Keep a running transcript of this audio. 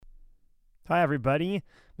Hi, everybody.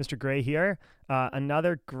 Mr. Gray here.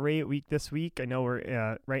 Another great week this week. I know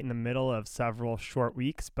we're right in the middle of several short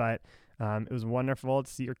weeks, but it was wonderful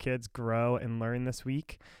to see your kids grow and learn this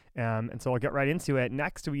week. And so I'll get right into it.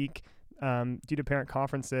 Next week, due to parent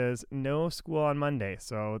conferences, no school on Monday.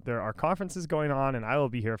 So there are conferences going on, and I will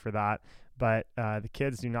be here for that. But the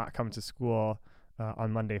kids do not come to school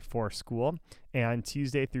on Monday for school. And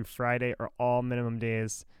Tuesday through Friday are all minimum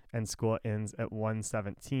days, and school ends at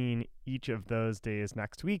 1:17 each of those days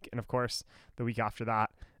next week. And of course, the week after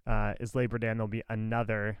that is Labor Day, and there'll be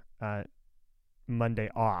another Monday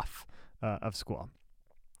off of school.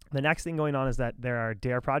 The next thing going on is that there are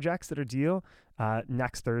DARE projects that are due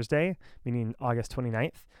next Thursday, meaning August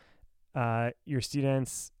 29th. Your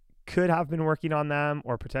students could have been working on them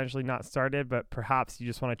or potentially not started, but perhaps you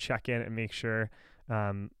just want to check in and make sure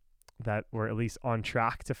that we're at least on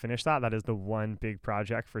track to finish that. That is the one big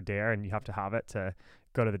project for DARE, and you have to have it to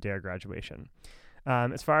go to the DARE graduation.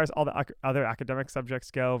 As far as all the other academic subjects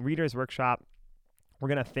go, Reader's Workshop, we're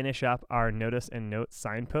going to finish up our notice and note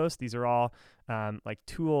signposts. These are all like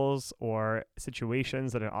tools or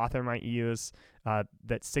situations that an author might use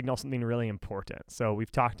that signal something really important. So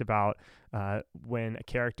we've talked about when a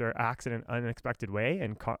character acts in an unexpected way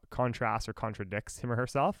and contrasts or contradicts him or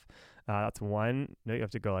herself. That's one note you have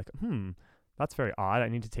to go like, that's very odd. I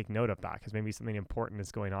need to take note of that because maybe something important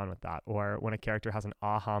is going on with that. Or when a character has an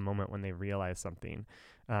aha moment when they realize something.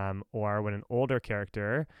 Or when an older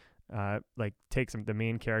character takes the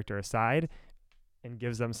main character aside and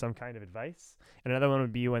gives them some kind of advice. And another one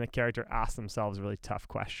would be when a character asks themselves really tough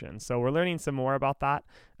questions. So we're learning some more about that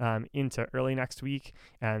into early next week.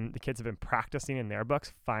 And the kids have been practicing in their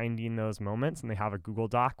books, finding those moments. And they have a Google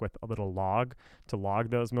Doc with a little log to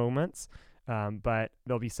log those moments. But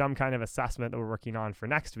there'll be some kind of assessment that we're working on for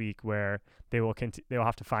next week where they will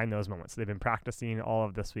have to find those moments. So they've been practicing all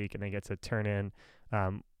of this week, and they get to turn in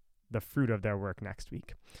the fruit of their work next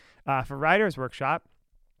week. For Writer's Workshop,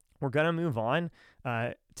 we're going to move on.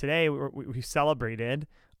 Today, we celebrated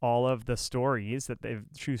all of the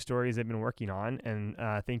true stories they've been working on. And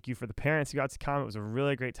thank you for the parents who got to come. It was a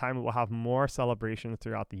really great time. We'll have more celebrations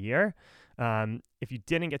throughout the year. If you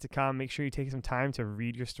didn't get to come, make sure you take some time to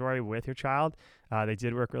read your story with your child. They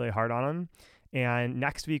did work really hard on them. And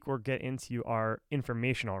next week, we'll get into our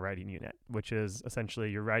informational writing unit, which is essentially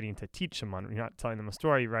you're writing to teach someone. You're not telling them a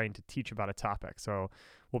story, you're writing to teach about a topic. So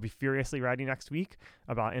we'll be furiously writing next week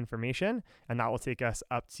about information, and that will take us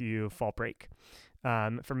up to fall break.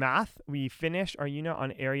 For math, we finished our unit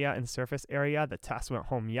on area and surface area. The test went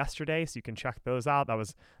home yesterday, so you can check those out. That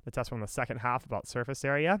was the test from the second half about surface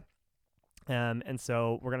area. And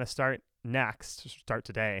so we're going to start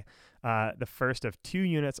today, the first of 2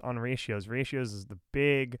 units on ratios. Ratios is the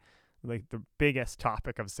biggest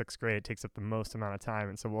topic of 6th grade. It takes up the most amount of time.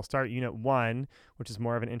 And so we'll start unit 1, which is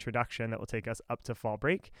more of an introduction that will take us up to fall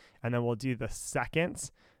break. And then we'll do the second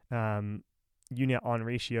unit on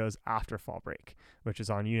ratios after fall break, which is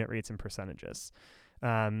on unit rates and percentages.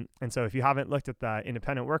 And so if you haven't looked at the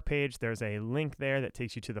independent work page, there's a link there that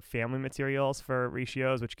takes you to the family materials for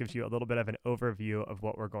ratios, which gives you a little bit of an overview of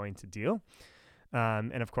what we're going to do.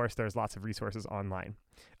 And of course, there's lots of resources online.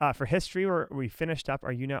 For history, we finished up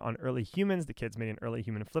our unit on early humans. The kids made an early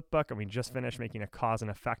human flip book, and we just finished making a cause and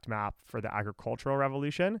effect map for the agricultural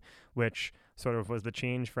revolution, which sort of was the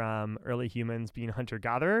change from early humans being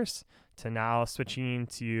hunter-gatherers to now switching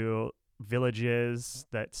to villages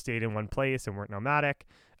that stayed in one place and weren't nomadic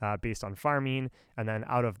based on farming. And then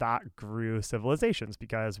out of that grew civilizations,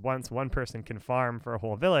 because once one person can farm for a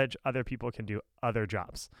whole village, other people can do other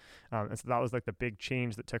jobs. And so that was like the big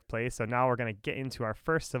change that took place. So now we're going to get into our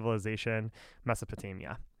first civilization,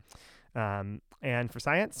 Mesopotamia. And for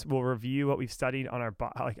science, we'll review what we've studied on our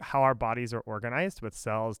how our bodies are organized with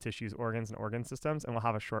cells, tissues, organs, and organ systems. And we'll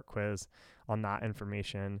have a short quiz on that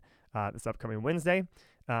information this upcoming Wednesday.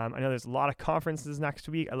 I know there's a lot of conferences next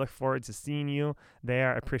week. I look forward to seeing you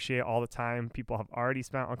there. I appreciate all the time people have already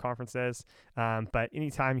spent on conferences. But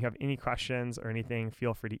anytime you have any questions or anything,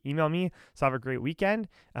 feel free to email me. So have a great weekend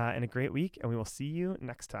and a great week, and we will see you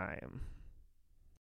next time.